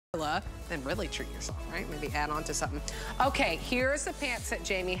Marla, then really treat yourself, right? Maybe add on to something. Okay, here's the pants that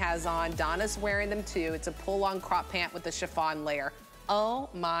Jamie has on. Donna's wearing them too. It's a pull-on crop pant with a chiffon layer. Oh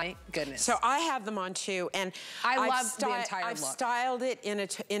my goodness. So I have them on too, and I love the entire look. I've styled it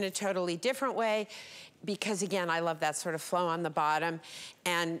in a totally different way, because again, I love that sort of flow on the bottom.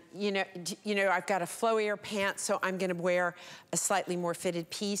 And you know, I've got a flowier pant, so I'm gonna wear a slightly more fitted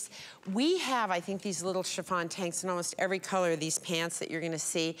piece. We have, I think, these little chiffon tanks in almost every color of these pants that you're gonna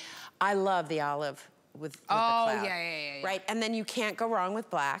see. I love the olive with the cloud. Yeah. Right, and then you can't go wrong with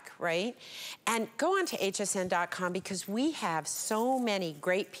black, right? And go on to hsn.com, because we have so many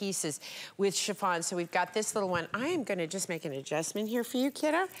great pieces with chiffon. So we've got this little one. I am gonna just make an adjustment here for you,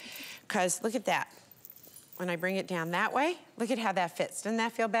 kiddo, because look at that. When I bring it down that way, look at how that fits. Doesn't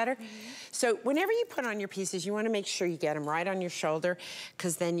that feel better? So whenever you put on your pieces, you wanna make sure you get them right on your shoulder,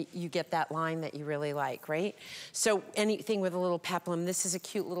 because then you get that line that you really like, right? So anything with a little peplum. This is a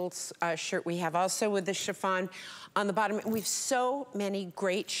cute little shirt we have also with the chiffon on the bottom. And we have so many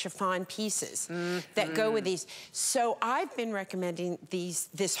great chiffon pieces that go with these. So I've been recommending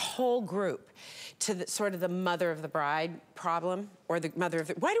this whole group to the sort of the mother of the bride problem, or the mother of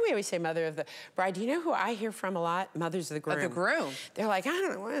the, why do we always say mother of the bride? Do you know who I hear from a lot? Mothers of the groom. Of the groom. They're like, I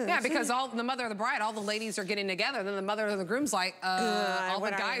don't know what. Yeah, because the mother of the bride, all the ladies are getting together, then the mother of the groom's like, all the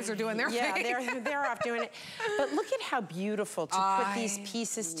guys are doing their thing. Yeah, they're off doing it. But look at how beautiful to put these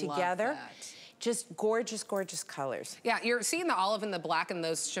pieces together. Just gorgeous, gorgeous colors. Yeah, you're seeing the olive and the black in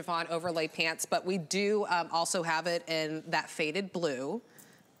those chiffon overlay pants, but we do also have it in that faded blue.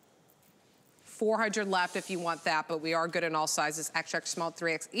 400 left if you want that, but we are good in all sizes, extra small,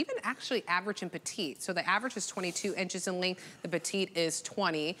 3X, even actually average and petite. So the average is 22 inches in length, the petite is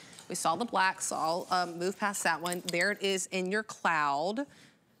 20. We saw the black, so I'll move past that one. There it is in your cloud.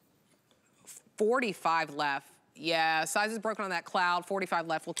 45 left. Yeah, size is broken on that cloud, 45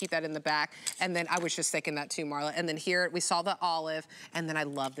 left. We'll keep that in the back. And then I was just thinking that too, Marla. And then here we saw the olive, and then I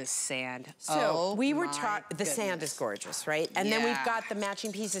love this sand. So we were taught, the sand is gorgeous, right? And then we've got the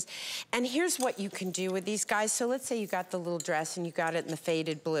matching pieces. And here's what you can do with these guys. So let's say you got the little dress and you got it in the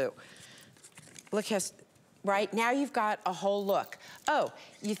faded blue. Look how, right? Now you've got a whole look. Oh,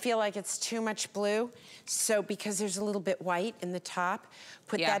 you feel like it's too much blue? So because there's a little bit white in the top,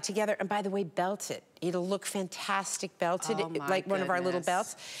 put that together. And by the way, belt it. It'll look fantastic belted, like one of our little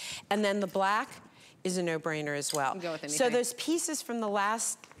belts. And then the black is a no-brainer as well. Go with anything. So those pieces from the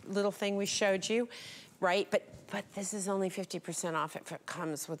last little thing we showed you, right? But this is only 50% off if it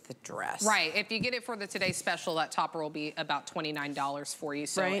comes with the dress. Right, if you get it for the Today Special, that topper will be about $29 for you.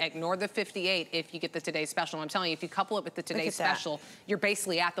 So ignore the $58 if you get the Today Special. I'm telling you, if you couple it with the Today Special, you're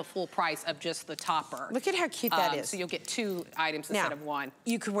basically at the full price of just the topper. Look at how cute that is. So you'll get 2 items instead of 1.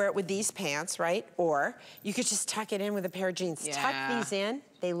 You could wear it with these pants, right? Or you could just tuck it in with a pair of jeans. Tuck these in,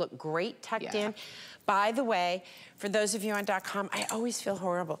 they look great tucked in. By the way, for those of you on .com, I always feel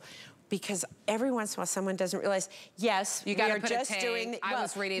horrible, because every once in a while someone doesn't realize, yes, you gotta put a tag. Doing I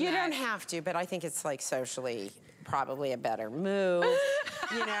was reading you that. don't have to, but I think it's like socially probably a better move.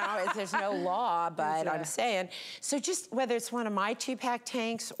 You know, there's no law, but I'm saying. So just whether it's one of my 2-pack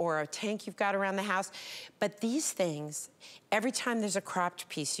tanks or a tank you've got around the house, but these things, every time there's a cropped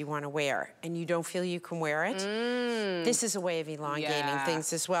piece you want to wear and you don't feel you can wear it, this is a way of elongating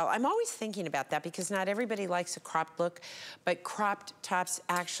things as well. I'm always thinking about that, because not everybody likes a cropped look, but cropped tops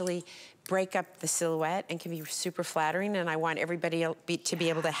actually break up the silhouette and can be super flattering, and I want everybody to be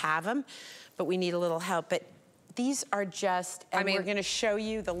able to have them, but we need a little help. But these are just, and we're gonna show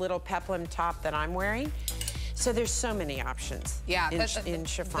you the little peplum top that I'm wearing. So there's so many options in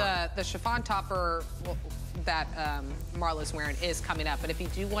chiffon. The chiffon topper that Marla's wearing is coming up, but if you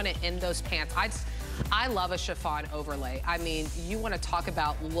do want it in those pants, I love a chiffon overlay. I mean, you want to talk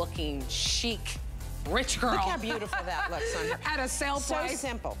about looking chic, rich girl. Look how beautiful that looks on her. At a sale price. So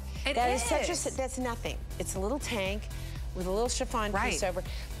simple. It is. That's nothing. It's a little tank with a little chiffon piece over.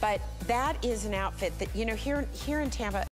 But that is an outfit that, you know, here in Tampa,